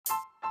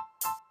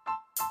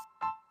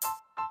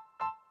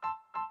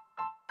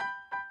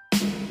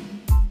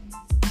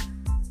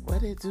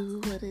What it do,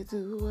 what it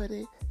do, what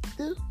it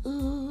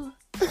do.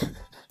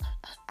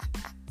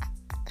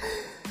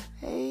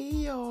 Hey,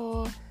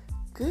 y'all.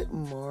 Good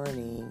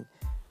morning.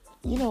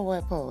 You know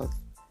what, pause?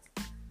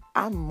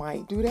 I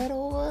might do that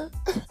over.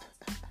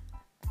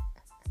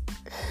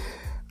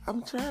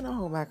 I'm trying to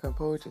hold my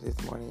composure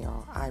this morning,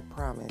 y'all. I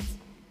promise.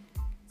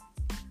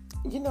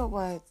 You know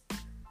what?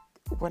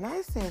 When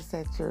I said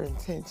set your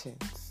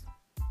intentions,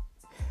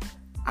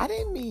 I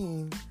didn't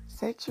mean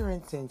set your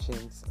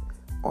intentions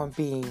on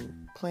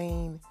being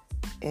plain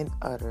and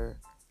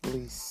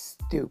utterly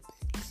stupid.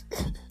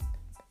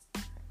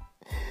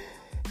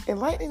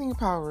 Enlightening,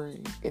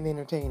 empowering, and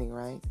entertaining,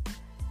 right?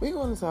 We're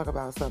going to talk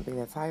about something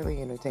that's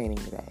highly entertaining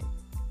today.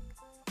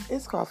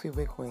 It's Coffee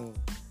with Queen.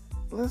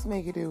 Let's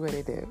make it do what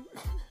it do.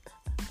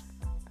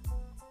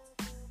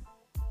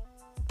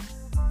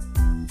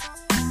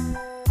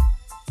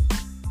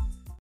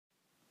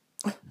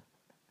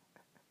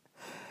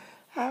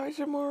 How was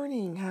your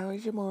morning? How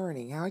was your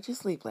morning? How did you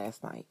sleep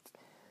last night?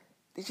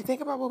 Did you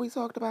think about what we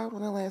talked about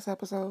on the last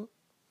episode?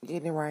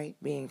 Getting it right,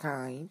 being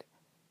kind.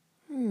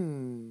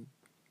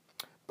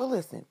 But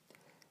listen,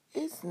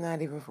 it's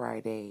not even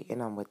Friday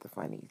and I'm with the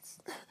funnies.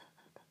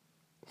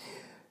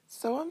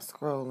 So I'm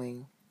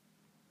scrolling.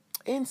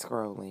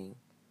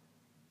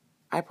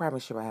 I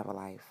promise you I have a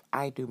life.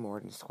 I do more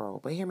than scroll,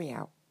 but hear me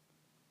out.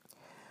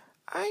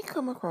 I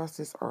come across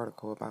this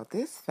article about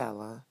this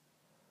fella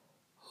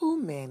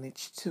who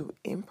managed to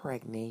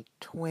impregnate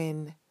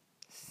twin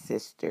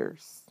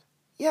sisters.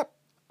 Yep,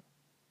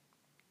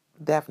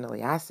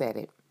 definitely, I said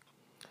it.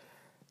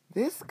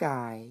 This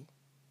guy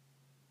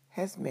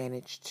has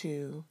managed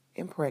to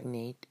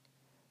impregnate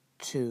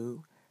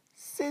two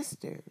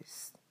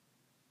sisters.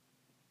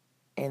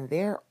 And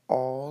they're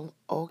all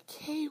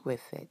okay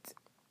with it.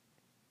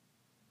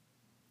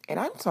 And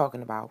I'm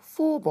talking about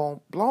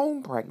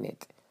full-blown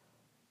pregnant.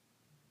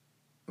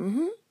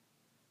 And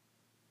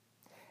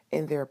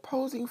they're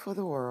posing for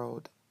the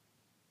world,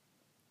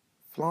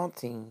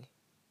 flaunting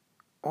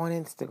on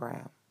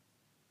Instagram.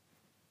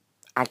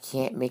 I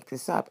can't make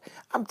this up.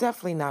 I'm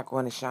definitely not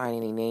going to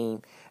shine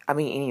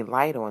any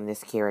light on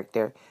this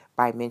character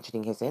by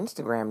mentioning his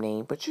Instagram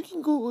name, but you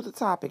can Google the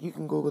topic, you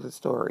can Google the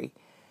story.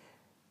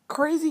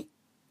 Crazy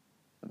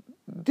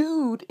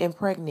dude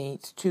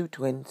impregnates two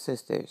twin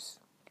sisters.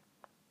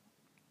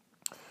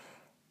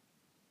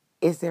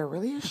 Is there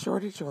really a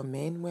shortage on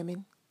men,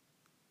 women?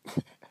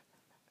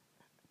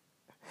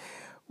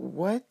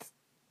 What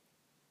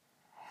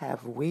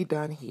have we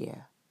done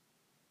here?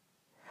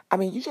 I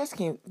mean, you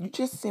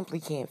just simply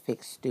can't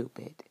fix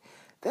stupid.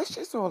 That's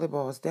just all it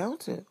boils down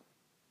to.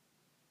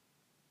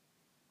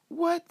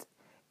 What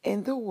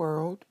in the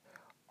world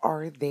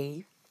are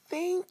they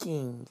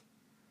thinking?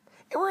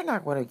 And we're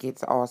not going to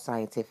get all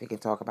scientific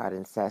and talk about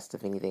incest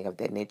of anything of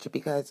that nature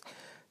because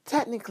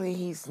technically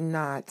he's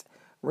not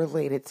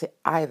related to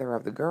either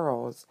of the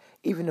girls,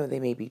 even though they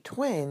may be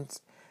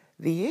twins.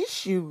 The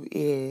issue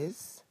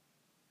is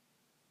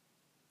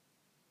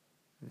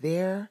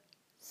they're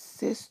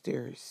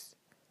sisters,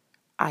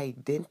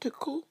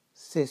 identical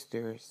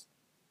sisters,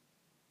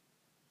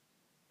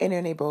 and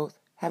then they both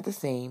have the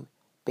same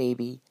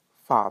baby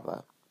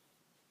father.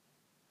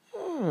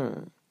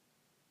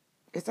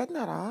 Is that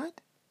not odd?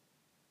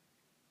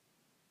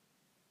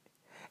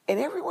 And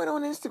everyone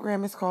on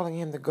Instagram is calling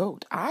him the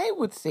GOAT. I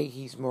would say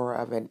he's more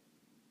of an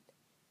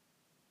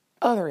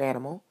other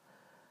animal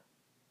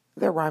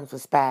that rhymes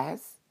with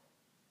spaz.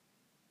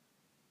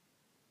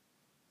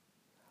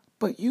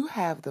 But you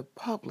have the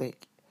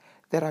public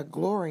that are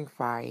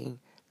glorifying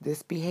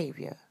this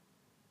behavior.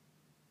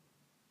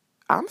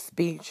 I'm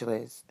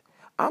speechless.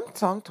 I'm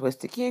tongue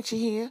twisted. Can't you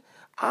hear?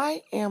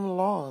 I am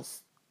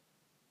lost.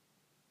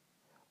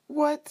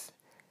 What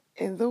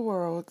in the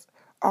world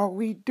are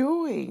we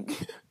doing?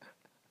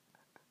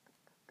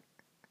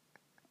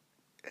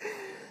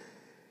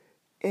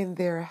 And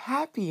they're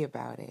happy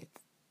about it.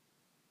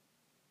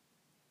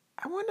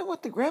 I wonder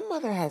what the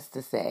grandmother has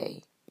to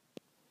say.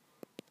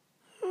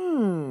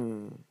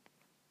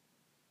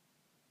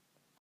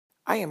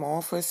 I am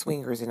all for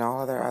swingers and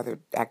all other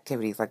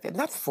activities like that.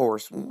 Not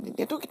force.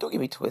 Don't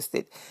get me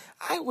twisted.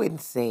 I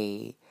wouldn't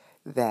say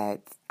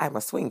that I'm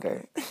a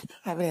swinger. I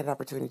haven't had an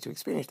opportunity to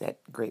experience that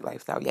great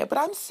lifestyle yet. But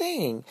I'm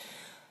saying,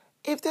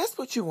 if that's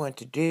what you want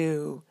to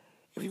do,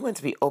 if you want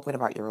to be open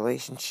about your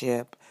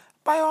relationship,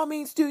 by all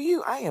means do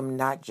you. I am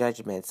not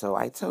judgmental.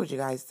 I told you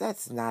guys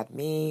that's not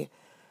me.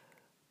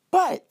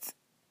 But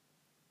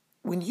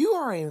when you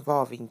are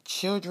involving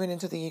children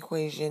into the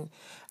equation,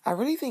 I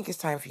really think it's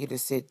time for you to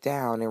sit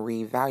down and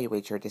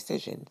reevaluate your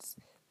decisions.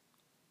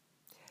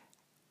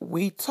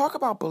 We talk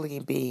about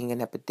bullying being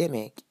an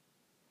epidemic.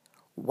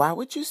 Why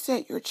would you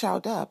set your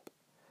child up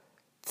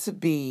to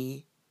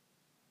be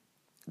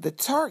the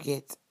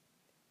target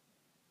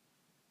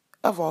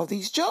of all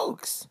these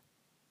jokes?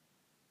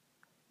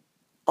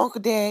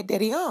 Uncle Dad,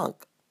 Daddy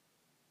Unc.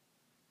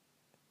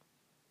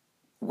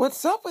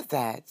 What's up with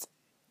that?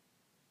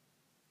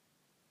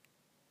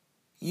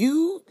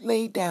 You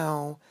laid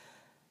down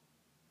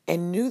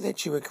and knew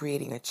that you were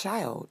creating a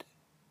child.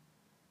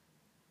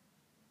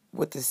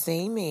 with the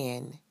same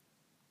man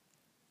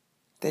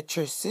that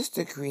your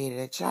sister created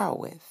a child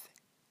with.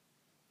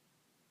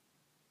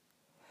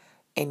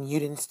 And you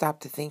didn't stop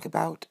to think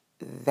about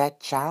that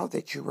child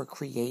that you were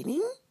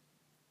creating?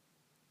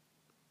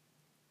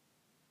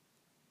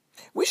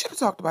 We should have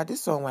talked about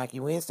this on Wacky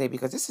Wednesday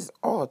because this is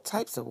all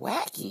types of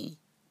wacky.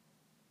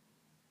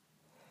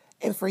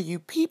 And for you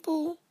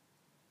people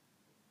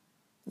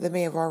that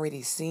may have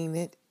already seen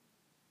it,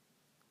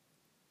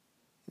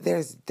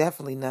 there's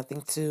definitely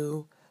nothing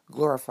to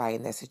glorify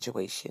in that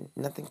situation.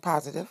 Nothing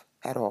positive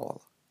at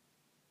all.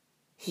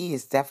 He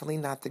is definitely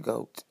not the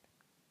GOAT.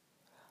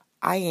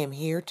 I am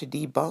here to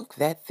debunk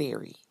that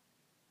theory.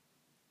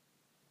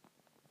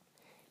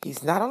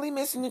 He's not only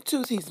missing a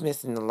tooth, he's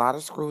missing a lot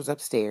of screws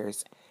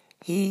upstairs.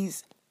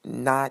 He's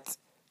not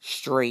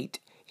straight.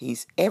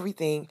 He's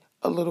everything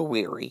a little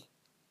weary.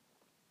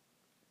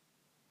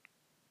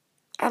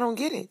 I don't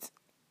get it.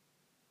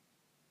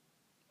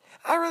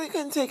 I really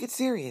couldn't take it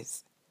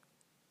serious.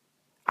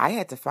 I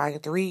had to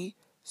find 3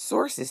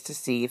 sources to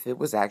see if it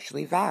was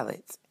actually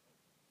valid.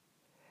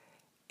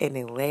 And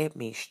it led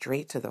me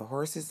straight to the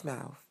horse's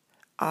mouth.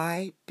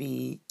 I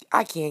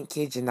can't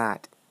kid you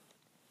not.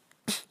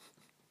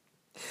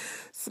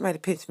 Somebody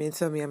pinch me and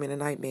tell me I'm in a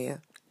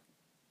nightmare.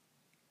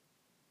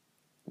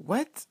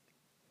 What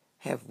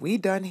have we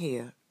done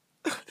here?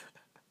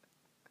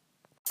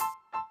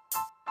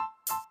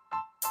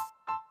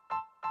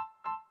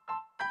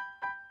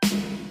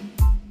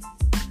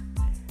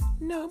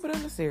 No, but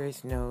on a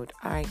serious note,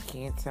 I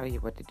can't tell you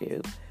what to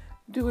do.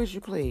 Do as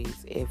you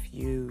please. If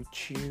you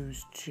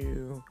choose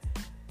to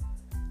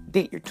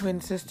date your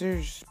twin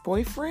sister's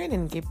boyfriend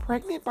and get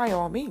pregnant, by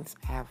all means,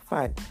 have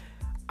fun.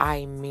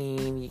 I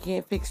mean, you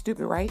can't fix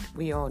stupid, right?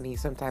 We all need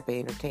some type of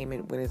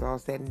entertainment when it's all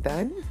said and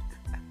done.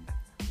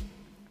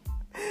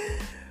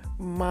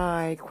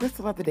 My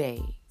crystal of the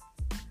day,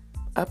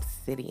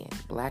 obsidian,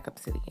 black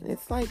obsidian.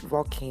 It's like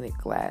volcanic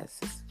glass.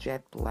 It's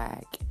jet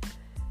black.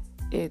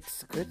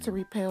 It's good to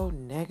repel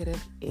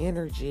negative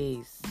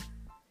energies.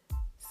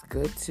 It's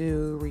good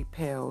to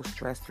repel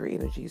stress-free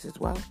energies as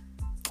well.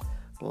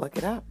 Look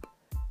it up.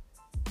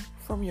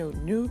 From your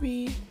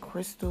newbie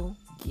crystal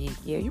geek.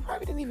 Yeah, you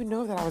probably didn't even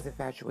know that I was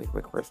infatuated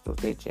with crystals,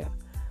 did you?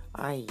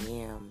 I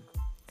am.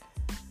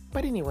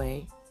 But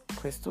anyway,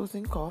 crystals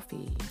and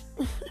coffee.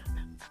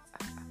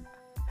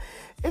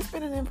 It's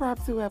been an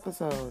impromptu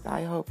episode.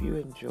 I hope you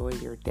enjoy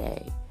your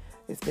day.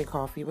 It's been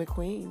Coffee with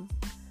Queen.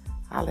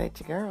 I'll let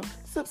you girl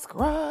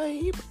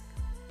subscribe.